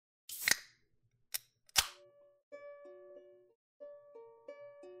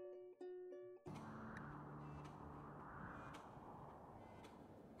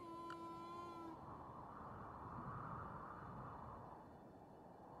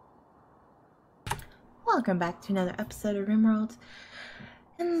Welcome back to another episode of Rimworld.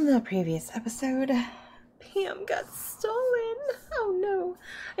 In the previous episode, Pam got stolen. Oh no.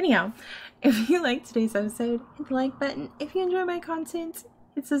 Anyhow, if you liked today's episode, hit the like button. If you enjoy my content,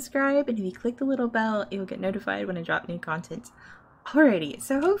 hit subscribe. And if you click the little bell, you'll get notified when I drop new content. Alrighty,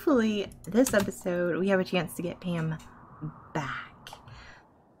 so hopefully this episode we have a chance to get Pam back.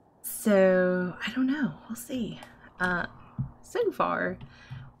 So, I don't know. We'll see. So far,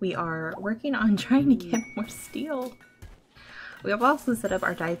 we are working on trying to get more steel. We have also set up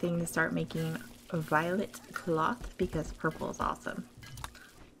our dye thing to start making a violet cloth because purple is awesome.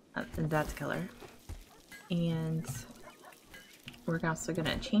 That's color. And we're also going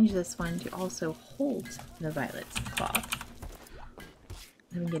to change this one to also hold the violet cloth.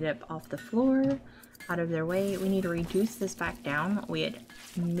 Let me get it up off the floor, out of their way. We need to reduce this back down. We had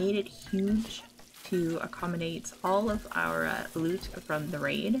made it huge to accommodate all of our loot from the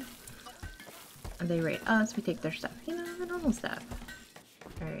raid. And they raid us, we take their stuff. You know, the normal stuff.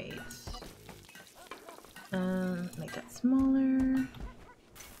 Alright. Make that smaller.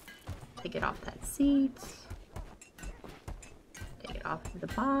 Take it off that seat. Take it off the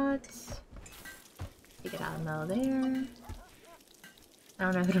bot. Take it out of the middle there. I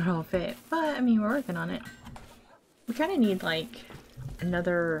don't know if it'll all fit, but I mean, we're working on it. We kind of need like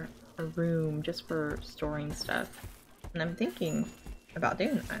another room just for storing stuff, and I'm thinking about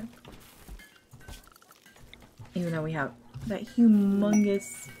doing that. Even though we have that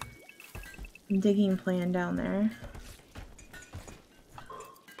humongous digging plan down there.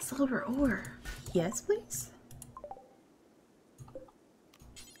 Silver ore. Yes, please.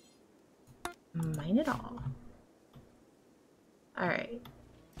 Mine it all. Alright.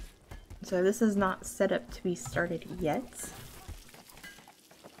 So this is not set up to be started yet,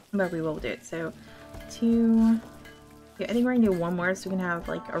 but we will do it. So yeah, I think we're gonna do one more so we can have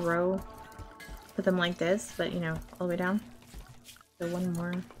like a row, put them like this, but you know, all the way down. So one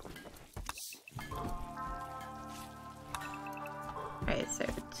more. Alright, so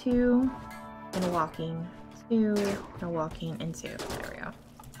 2 and a walking, 2 and a walking, and 2. There we go.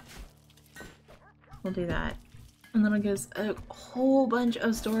 We'll do that. And then it gives a whole bunch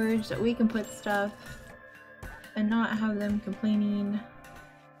of storage that we can put stuff and not have them complaining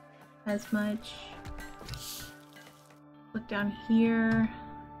as much. Look down here.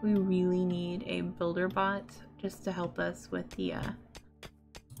 We really need a builder bot just to help us with the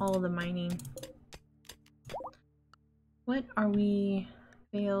all the mining. What are we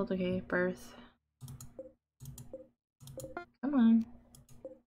failed? Okay, birth. Come on.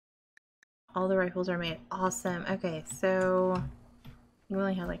 All the rifles are made. Awesome. Okay, so we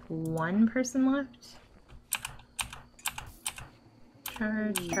only have like one person left.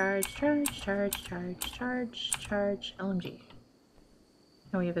 Charge, charge, charge, charge, charge, charge, charge, LMG.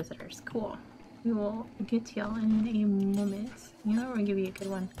 And we have visitors. Cool. We will get to y'all in a moment. You know, we're gonna give you a good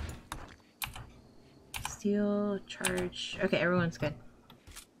one. Steel, charge. Okay, everyone's good.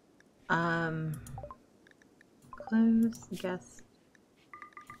 Close, guess.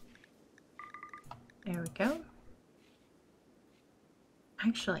 There we go.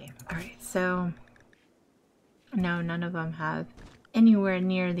 Actually, alright, so no, none of them have anywhere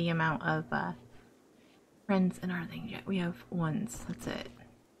near the amount of friends in our thing yet. We have ones, that's it.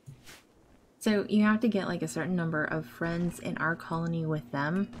 So you have to get like a certain number of friends in our colony with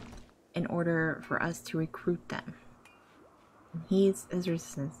them in order for us to recruit them. And his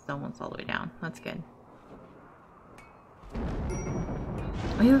resistance is almost all the way down. That's good.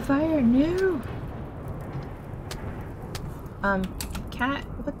 We have fire! No! Cat,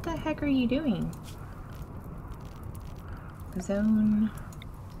 what the heck are you doing? Zone,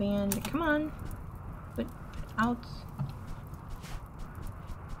 band, come on, put out.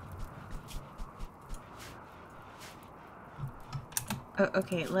 Oh,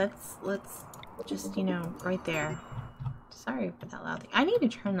 okay, let's just, you know, right there. Sorry for that loud thing. I need to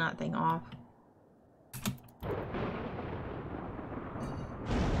turn that thing off.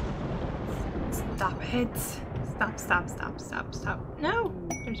 Stop it. Stop, stop, stop, stop, stop. No!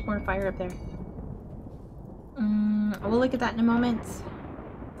 There's more fire up there. We'll look at that in a moment.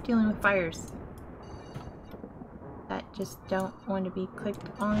 Dealing with fires that just don't want to be clicked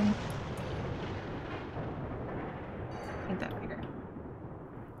on. Make that bigger.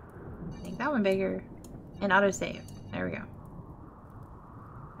 Make that one bigger. And autosave. There we go.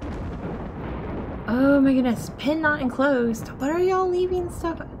 Oh my goodness. Pin not enclosed. What are y'all leaving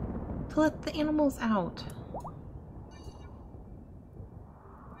stuff to let the animals out?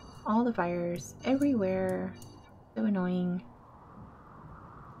 All the fires everywhere. So annoying.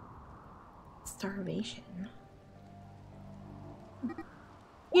 Starvation.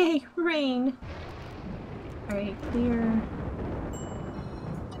 Yay, rain! Alright, clear.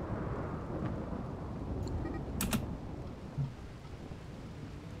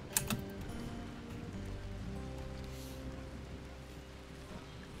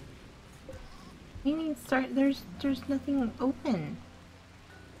 We need to start. There's nothing open.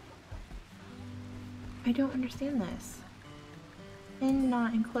 I don't understand this. And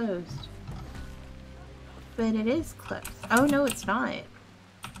not enclosed. But it is closed. Oh no, it's not.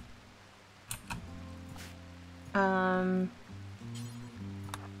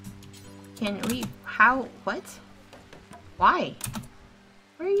 Can we, how, what? Why?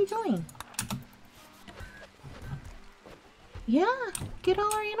 Where are you going? Yeah, get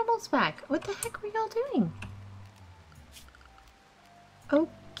all our animals back. What the heck were y'all doing?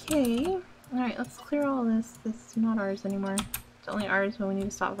 Okay. Alright, let's clear all this. This is not ours anymore. It's only ours when we need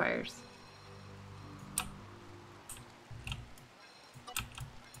to stop fires.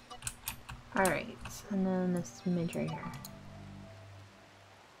 Alright, and then this midge right here.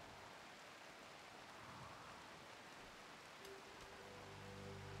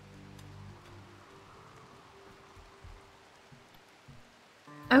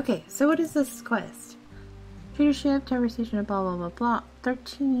 Okay, so what is this quest? Leadership, conversation, blah blah blah blah.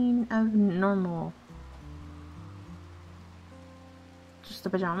 13 of normal. Just the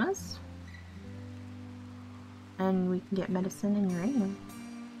pajamas? And we can get medicine and uranium.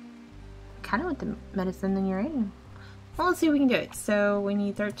 Kinda want the medicine and uranium. Well, let's see if we can do it. So we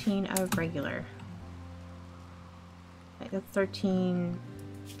need 13 of regular. Wait, that's 13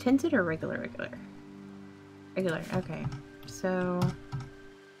 tinted or regular? Regular, okay. So...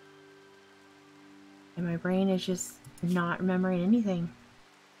 and my brain is just not remembering anything.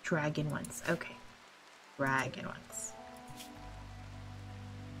 Dragon ones. Okay. Dragon ones.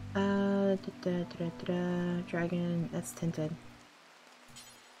 Dragon, that's tinted.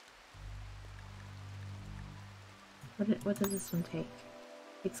 What does this one take?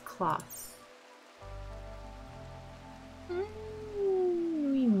 It's cloth.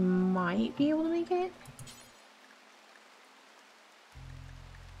 We might be able to make it.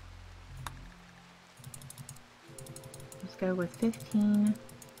 Let's go with 15.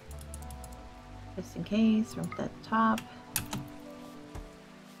 Just in case, from the top.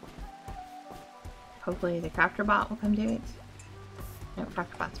 Hopefully the crafter bot will come do it. No,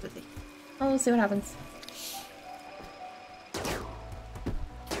 crafter bot's busy. Well, we'll see what happens.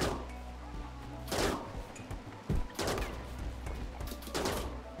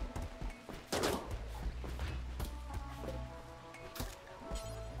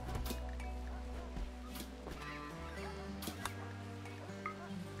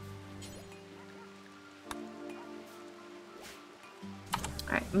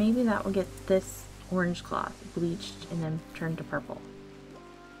 Alright, maybe that will get this orange cloth bleached and then turned to purple.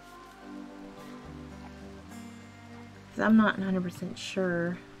 Because I'm not 100%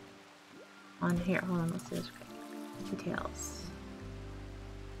 sure on here. Hold on, let's see this. Details.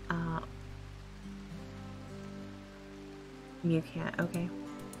 You can't. Okay.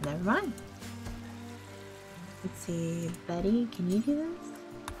 Never mind. Let's see. Betty, can you do this?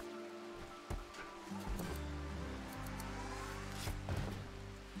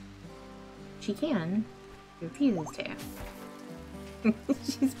 She can. She refuses to.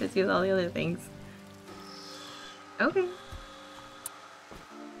 She's busy with all the other things. Okay.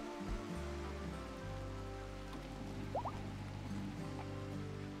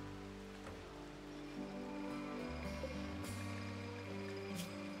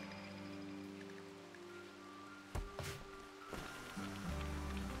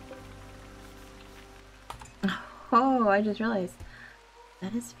 Oh, I just realized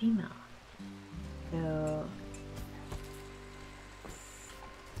that is female. So,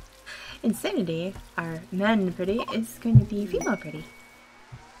 Insanity, our man pretty, is going to be female pretty.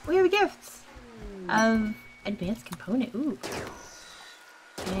 We have a gift of advanced component. Ooh.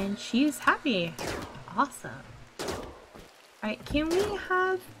 And she's happy. Awesome. Alright, can we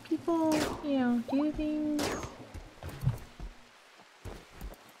have people, you know, do things?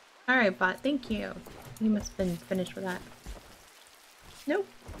 Alright, bot, thank you. You must have been finished with that. Nope,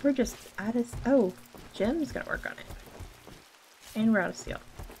 we're just out of... oh, Jim's gonna work on it. And we're out of steel.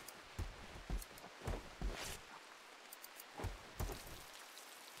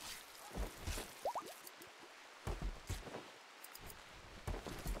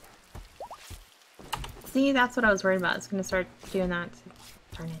 See, that's what I was worried about. It's gonna start doing that.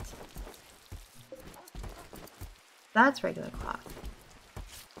 Darn it. That's regular cloth.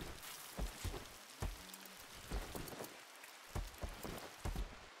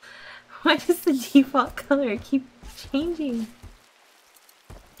 Why does the default color keep changing?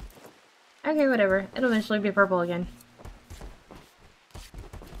 Okay, whatever. It'll eventually be purple again.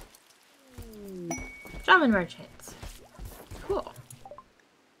 Shaman merchants. Cool.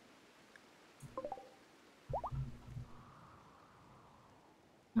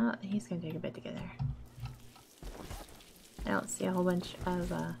 Well, he's gonna take a bit to get there. I don't see a whole bunch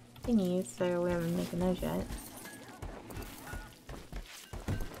of thingies, so we haven't making those yet.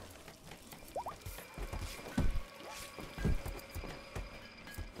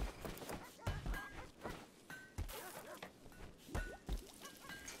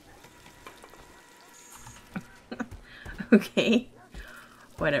 Okay,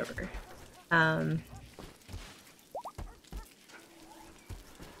 whatever.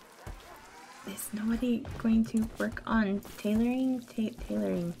 Is nobody going to work on tailoring?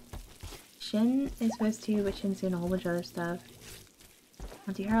 Tailoring. Shin is supposed to, but Shin's doing a whole bunch of other stuff.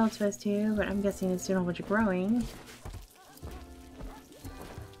 Auntie Harold's supposed to, but I'm guessing it's doing a whole bunch of growing.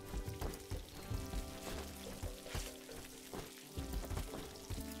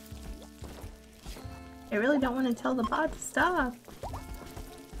 I really don't want to tell the bot to stop.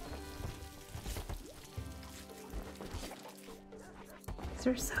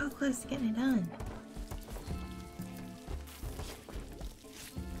 We're so close to getting it done.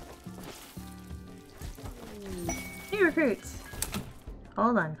 Hey recruits!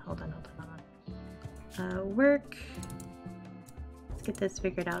 Hold on. Work. Let's get this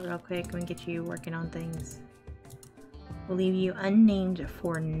figured out real quick and get you working on things. We'll leave you unnamed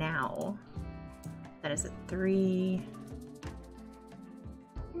for now. That is a 3.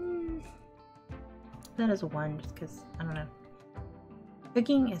 That is a 1 just because, I don't know.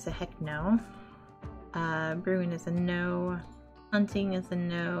 Cooking is a heck no. Brewing is a no. Hunting is a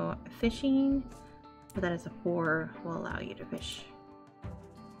no. Fishing, but that is a 4. Will allow you to fish.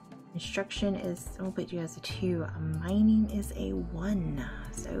 Instruction is, we'll put you as a 2. Mining is a 1.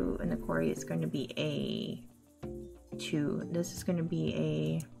 So in the quarry it's going to be a 2. This is going to be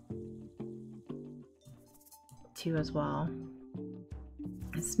a 2 as well.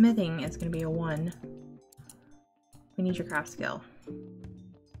 And smithing is going to be a 1. We need your craft skill.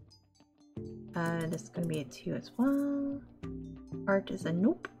 This is going to be a 2 as well. Art is a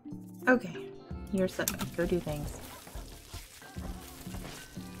nope. Okay, you're set. Go do things.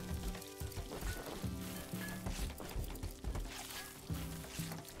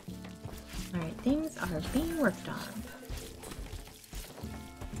 Alright, things are being worked on.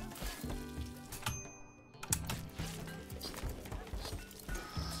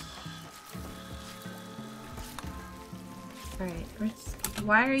 Alright,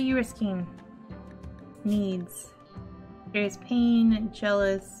 why are you risking needs? There's pain,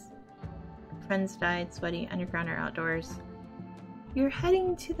 jealous, friends died, sweaty, underground or outdoors. You're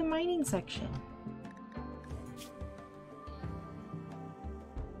heading to the mining section.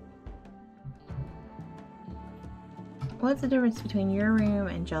 What's the difference between your room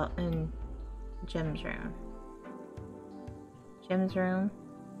and Jim's room? Jim's room?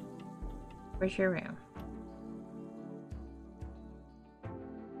 Where's your room?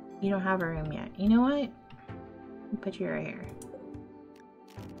 You don't have a room yet. You know what? I'll put you right here.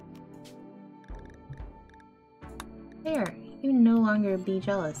 There. You can no longer be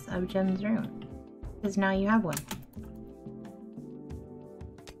jealous of Jim's room. Because now you have one.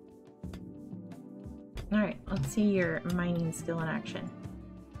 Alright, let's see your mining skill in action.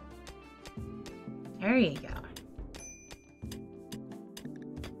 There you go.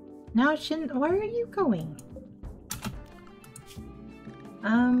 Now where are you going?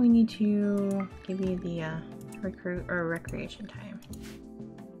 We need to give you the recruit or recreation time.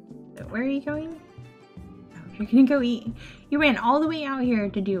 So where are you going? Oh, you're gonna go eat. You ran all the way out here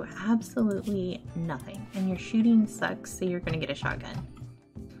to do absolutely nothing, and your shooting sucks, so you're gonna get a shotgun.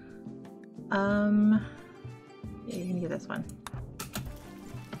 Yeah, you're gonna get this one.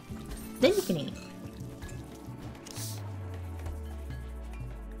 Then you can eat.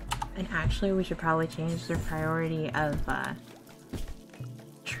 And actually, we should probably change the priority of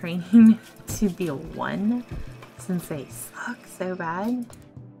training to be a 1 since they suck so bad.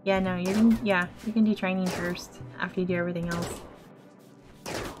 Yeah, no, you can do training first after you do everything else.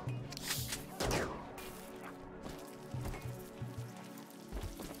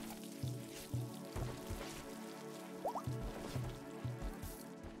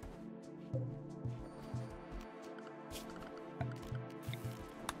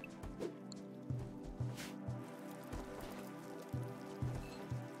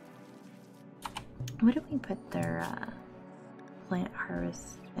 What do we put their plant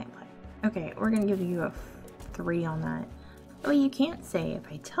harvest thing like? Okay, we're gonna give you a 3 on that. Oh, you can't say if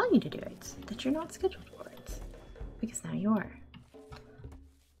I tell you to do it that you're not scheduled for it, because now you are.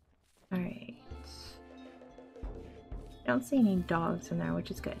 All right. I don't see any dogs in there,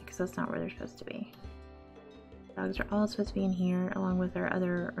 which is good, because that's not where they're supposed to be. Dogs are all supposed to be in here, along with our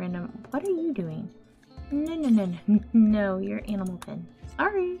other random... What are you doing? No, no, no, no, no, you're animal pen.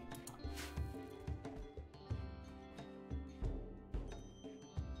 Sorry!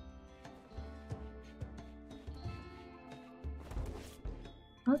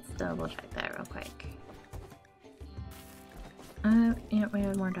 Let's double check that real quick. Yeah, we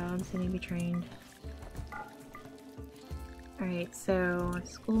have more dogs that need to be trained. Alright, so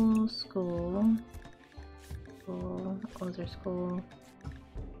school, school. Those are school.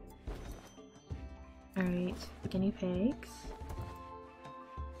 Alright, guinea pigs.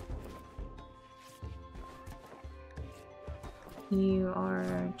 You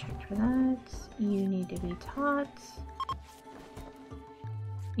are checked for that. You need to be taught.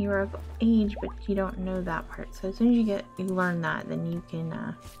 You are of age, but you don't know that part. So as soon as you learn that, then you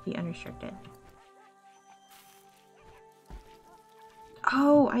can be unrestricted.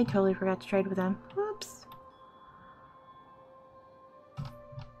 Oh, I totally forgot to trade with them. Whoops.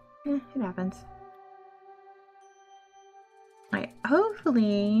 It happens. Alright,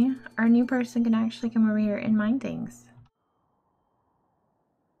 hopefully our new person can actually come over here and mine things.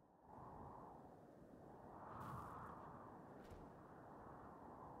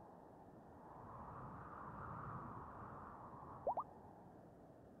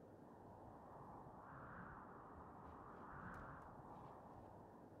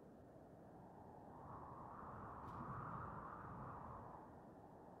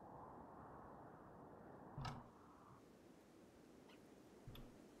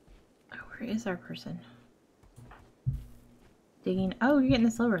 Where is our person? Digging. Oh, you're getting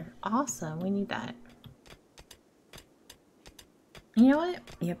the silver. Awesome. We need that. You know what?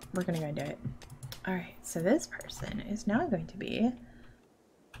 Yep, we're gonna go do it. Alright, so this person is now going to be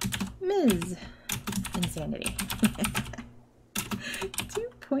Ms. Insanity.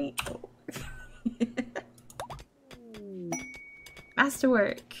 2.0.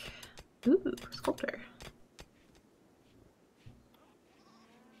 Masterwork. Ooh, sculptor.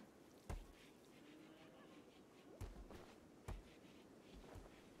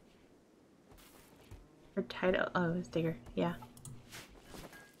 Her title. Oh, it's digger. Yeah.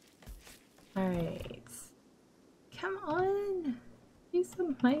 Alright. Come on! Do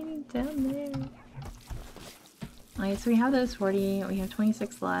some mining down there. Alright, so we have those 40. We have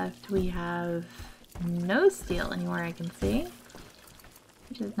 26 left. We have no steel anywhere I can see,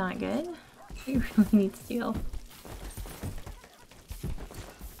 which is not good. We really need steel.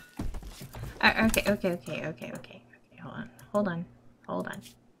 Okay. Hold on.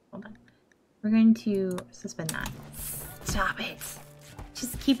 We're going to suspend that. Stop it!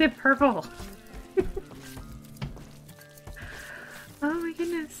 Just keep it purple! Oh my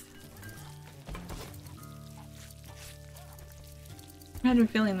goodness. I had a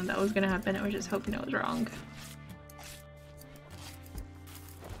feeling that was gonna happen. I was just hoping I was wrong.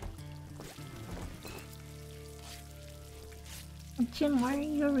 Jim, why are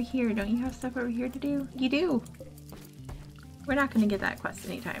you over here? Don't you have stuff over here to do? You do! We're not gonna get that quest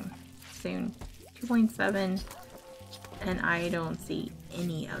anytime soon. 2.7, and I don't see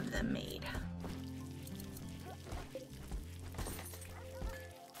any of them made.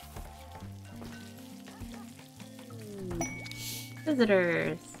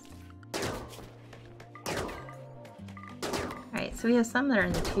 Visitors. Alright, so we have some that are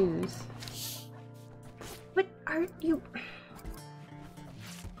in the 2s. What are you?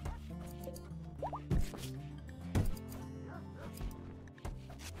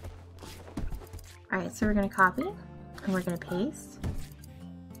 Alright, so we're gonna copy, and we're gonna paste,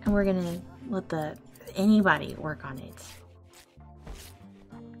 and we're gonna let anybody work on it.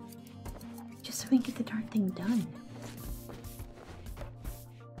 Just so we can get the darn thing done.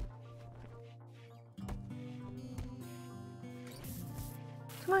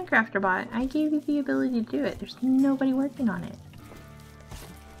 Come on, CrafterBot. I gave you the ability to do it. There's nobody working on it.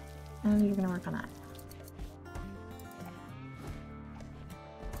 Oh, you're gonna work on that.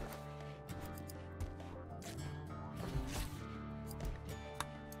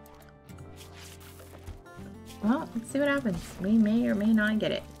 Well, let's see what happens. We may or may not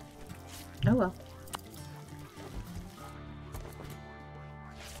get it. Oh well.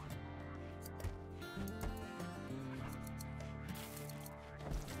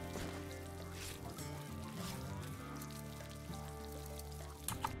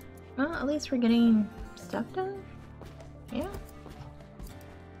 Well, at least we're getting stuff done. Yeah.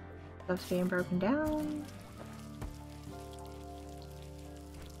 Stuff's being broken down.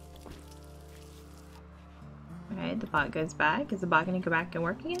 Alright, the bot goes back. Is the bot gonna go back and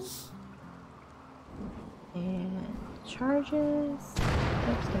work again? And charges.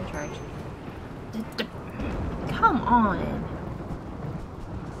 Oops, no charge. Come on.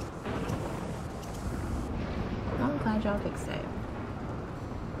 Well, I'm glad y'all fixed it.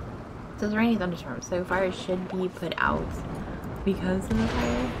 So it's raining thunderstorms, so fire should be put out because of the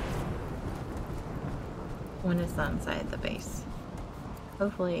fire when it's not inside the base.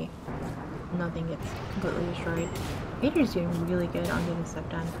 Hopefully nothing gets completely destroyed. Adrian's doing really good on getting stuff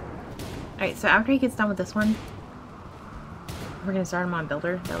done. Alright, so after he gets done with this one, we're going to start him on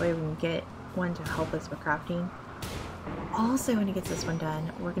builder. That way we can get one to help us with crafting. Also, when he gets this one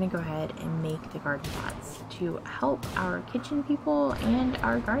done, we're going to go ahead and make the garden pots to help our kitchen people and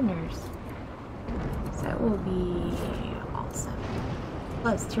our gardeners. So that will be awesome.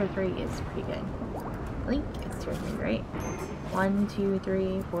 Plus, tier 3 is pretty good. I think it's tier 3, right? 1, 2,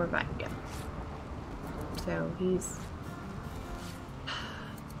 3, 4, 5. Yeah. So he's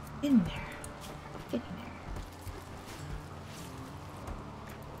in there. Getting there.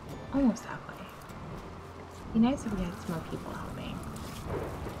 Almost halfway. It'd be nice if we had some more people helping.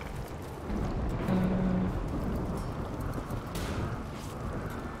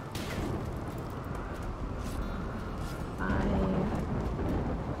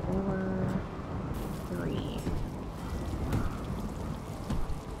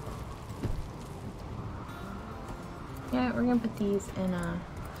 Yeah, we're gonna put these in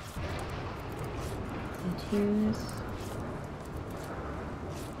twos.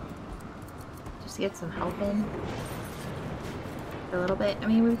 Just to get some help in for a little bit. I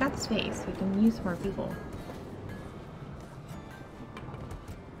mean, we've got the space. We can use more people.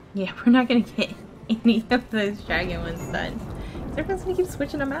 Yeah, we're not gonna get any of those dragon ones done. Everyone's gonna keep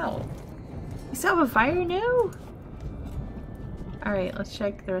switching them out. You still have a fire? No! Alright, let's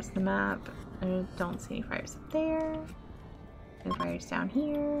check the rest of the map. I don't see any fires up there. No fires down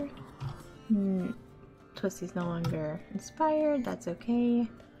here. Twisty's no longer inspired. That's okay.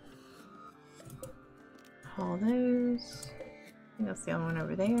 All those. I think that's the only one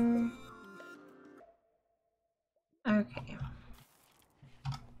over there. Okay.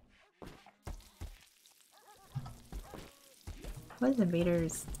 What is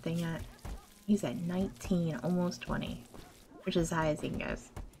Invader's thing at? He's at 19, almost 20. Which is as high as he can go.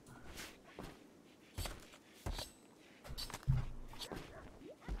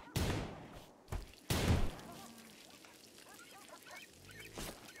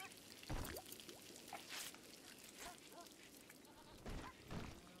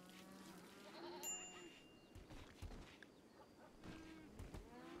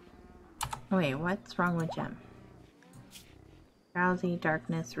 Wait, what's wrong with Gem? Drowsy,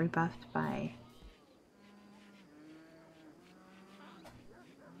 darkness, rebuffed by...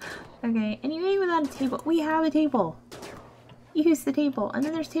 Okay, anyway, without a table. We have a table! Use the table. And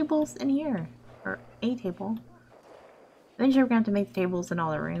then there's tables in here. Or a table. Eventually we're going to have to make tables in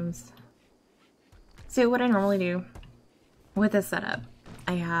all the rooms. So what I normally do with this setup,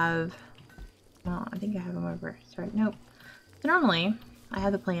 I have... Well, I think I have them over. Sorry, nope. So normally... I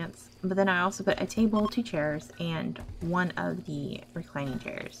have the plants, but then I also put a table, 2 chairs, and one of the reclining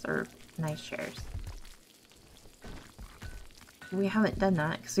chairs, or nice chairs. We haven't done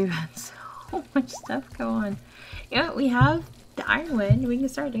that because we've had so much stuff go on. Yeah, we have the ironwood. We can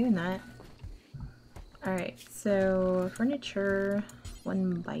start doing that. Alright, so furniture,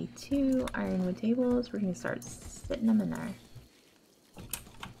 1 by 2 ironwood tables. We're going to start sitting them in there.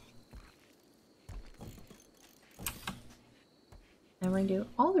 And we're going to do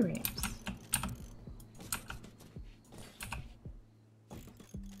all the rooms.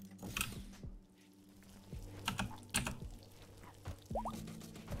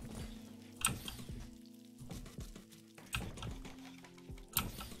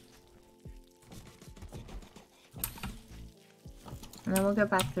 And then we'll go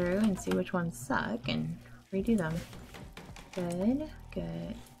back through and see which ones suck and redo them. Good,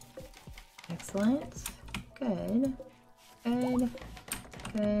 good, excellent, good, good.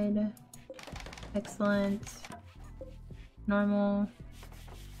 Good. Excellent. Normal.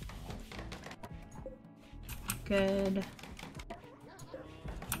 Good.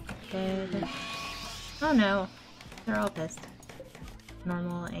 Good. Oh no. They're all pissed.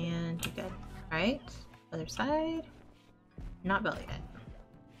 Normal and good. Alright. Other side. Not built yet.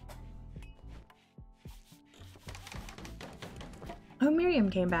 Oh, Miriam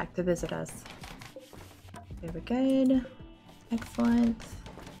came back to visit us. They were good. Excellent.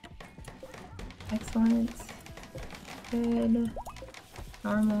 Excellent. Good.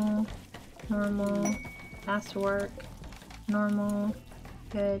 Normal. Normal. Masterwork. Normal.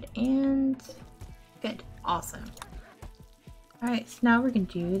 Good. And good. Awesome. Alright, so now we're gonna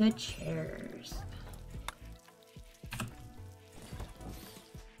do the chairs.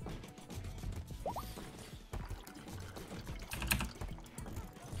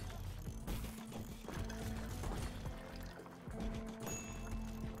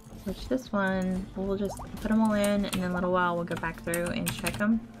 Which this one, we'll just put them all in, and in a little while we'll go back through and check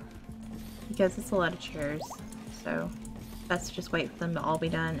them. Because it's a lot of chairs, so let's just wait for them to all be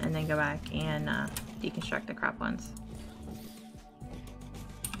done and then go back and deconstruct the crap ones.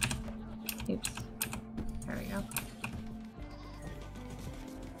 Oops. There we go.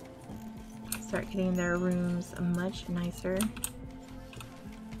 Start getting their rooms much nicer.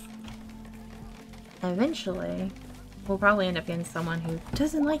 Eventually, we'll probably end up getting someone who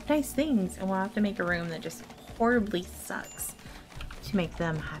doesn't like nice things, and we'll have to make a room that just horribly sucks to make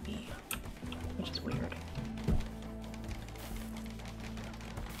them happy, which is weird.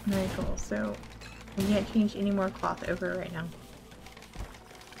 Very cool. So we can't change any more cloth over right now.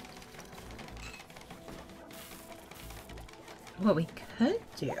 What we could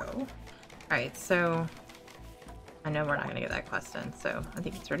do... Alright, so... I know we're not going to get that quest done, so I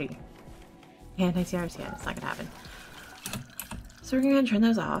think it's already... Anti-CRs, yeah, it's not going to happen. So we're going to turn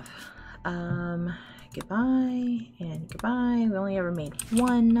those off. Goodbye, and goodbye. We only ever made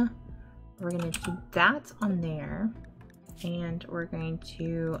one. We're going to do that on there. And we're going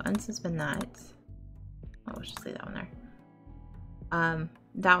to unsuspend that. Oh, let's just leave that one there.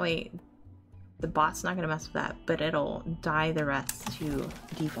 That way... The bot's not going to mess with that, but it'll die the rest to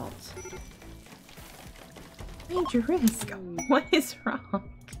default. Major risk. What is wrong?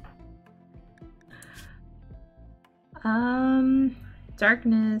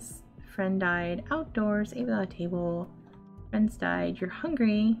 Darkness. Friend died. Outdoors. Ate without a table. Friends died. You're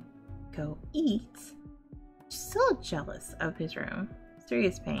hungry. Go eat. Still jealous of his room.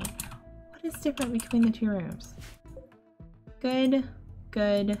 Serious pain. What is different between the two rooms? Good.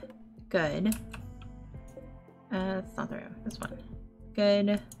 Good. Good. That's not the room. This one.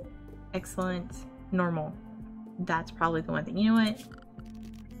 Good. Excellent. Normal. That's probably the one thing. You know what?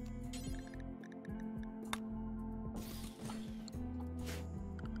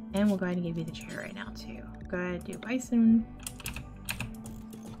 And we'll go ahead and give you the chair right now too. Go ahead and do bison.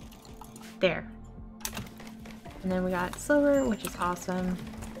 There. And then we got silver, which is awesome.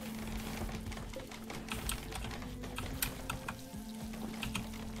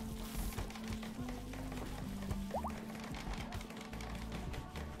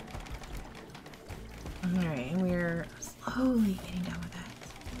 Alright, and we're slowly getting done with that.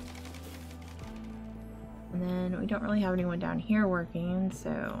 And then we don't really have anyone down here working,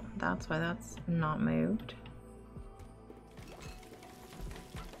 so that's why that's not moved.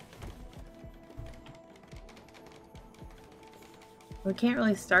 We can't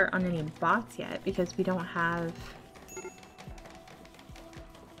really start on any bots yet because we don't have...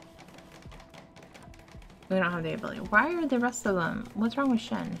 We don't have the ability. Why are the rest of them? What's wrong with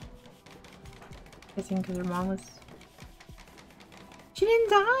Shen? Guessing because her mom was... She didn't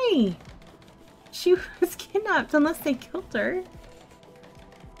die! She was kidnapped unless they killed her.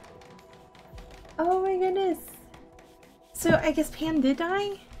 Oh my goodness. So I guess Pam did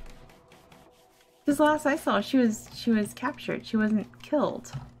die? Because last I saw she was captured. She wasn't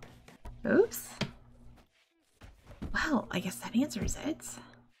killed. Oops. Well, I guess that answers it.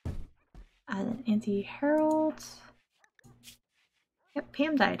 And then anti-herald. Yep,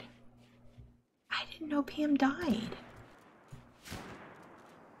 Pam died. I didn't know Pam died.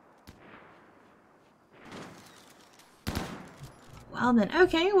 Well then,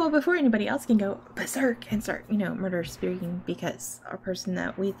 okay, well before anybody else can go berserk and start, you know, murder speaking because our person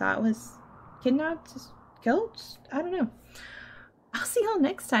that we thought was kidnapped is killed, I don't know. I'll see y'all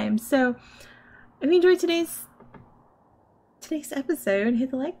next time. So, if you enjoyed today's episode,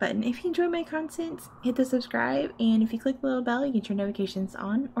 hit the like button. If you enjoy my content, hit the subscribe, and if you click the little bell, you get your notifications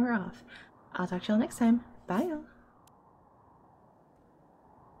on or off. I'll talk to y'all next time. Bye y'all.